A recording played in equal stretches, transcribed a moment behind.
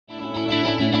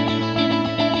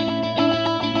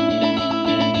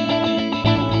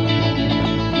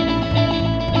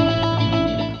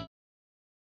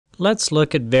Let's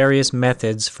look at various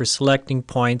methods for selecting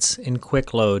points in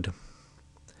Quick Load.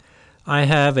 I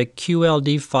have a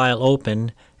QLD file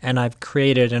open and I've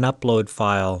created an upload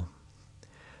file.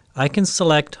 I can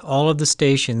select all of the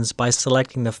stations by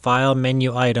selecting the File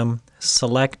menu item,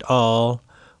 Select All,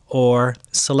 or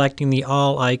selecting the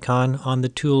All icon on the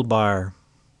toolbar.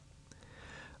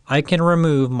 I can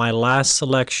remove my last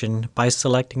selection by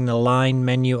selecting the Line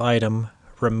menu item,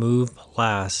 Remove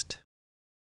Last.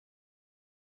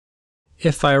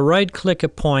 If I right-click a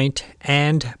point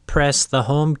and press the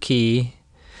Home key,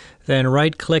 then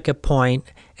right-click a point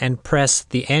and press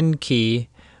the End key,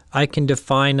 I can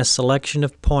define a selection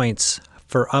of points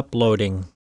for uploading.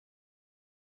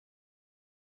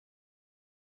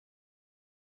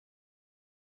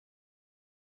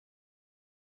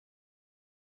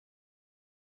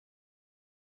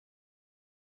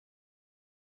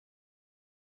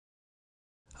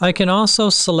 I can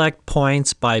also select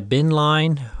points by bin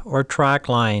line or track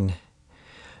line.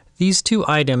 These two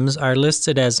items are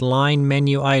listed as line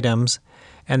menu items,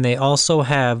 and they also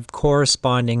have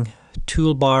corresponding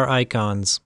toolbar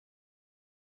icons.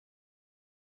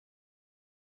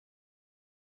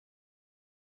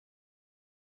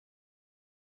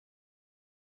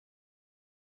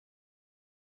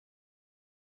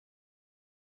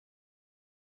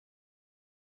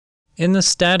 In the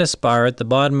status bar at the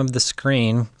bottom of the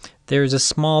screen, there is a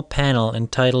small panel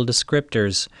entitled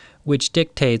Descriptors, which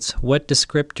dictates what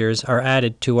descriptors are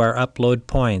added to our upload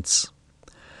points.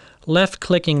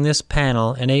 Left-clicking this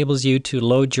panel enables you to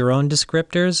load your own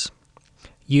descriptors,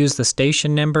 use the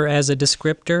station number as a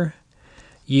descriptor,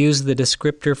 use the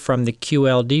descriptor from the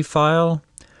QLD file,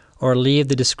 or leave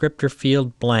the descriptor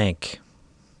field blank.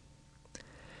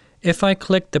 If I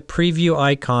click the preview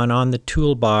icon on the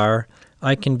toolbar,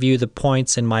 I can view the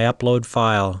points in my upload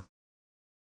file.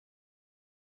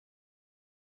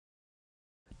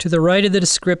 To the right of the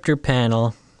descriptor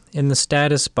panel, in the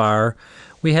status bar,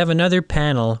 we have another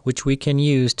panel which we can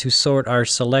use to sort our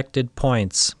selected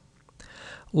points.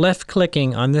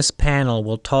 Left-clicking on this panel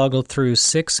will toggle through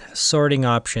 6 sorting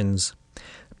options: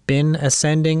 bin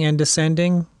ascending and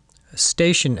descending,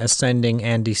 station ascending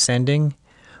and descending,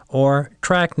 or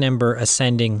track number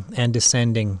ascending and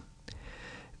descending.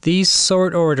 These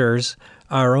sort orders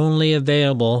are only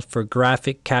available for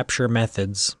graphic capture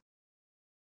methods.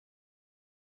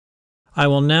 I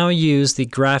will now use the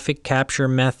graphic capture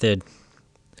method.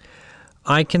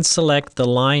 I can select the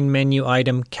line menu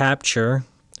item Capture,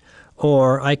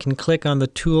 or I can click on the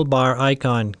toolbar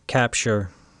icon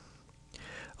Capture.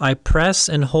 I press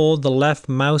and hold the left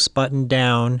mouse button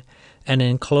down and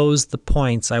enclose the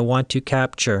points I want to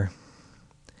capture.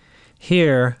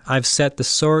 Here, I've set the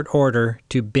sort order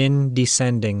to bin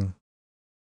descending.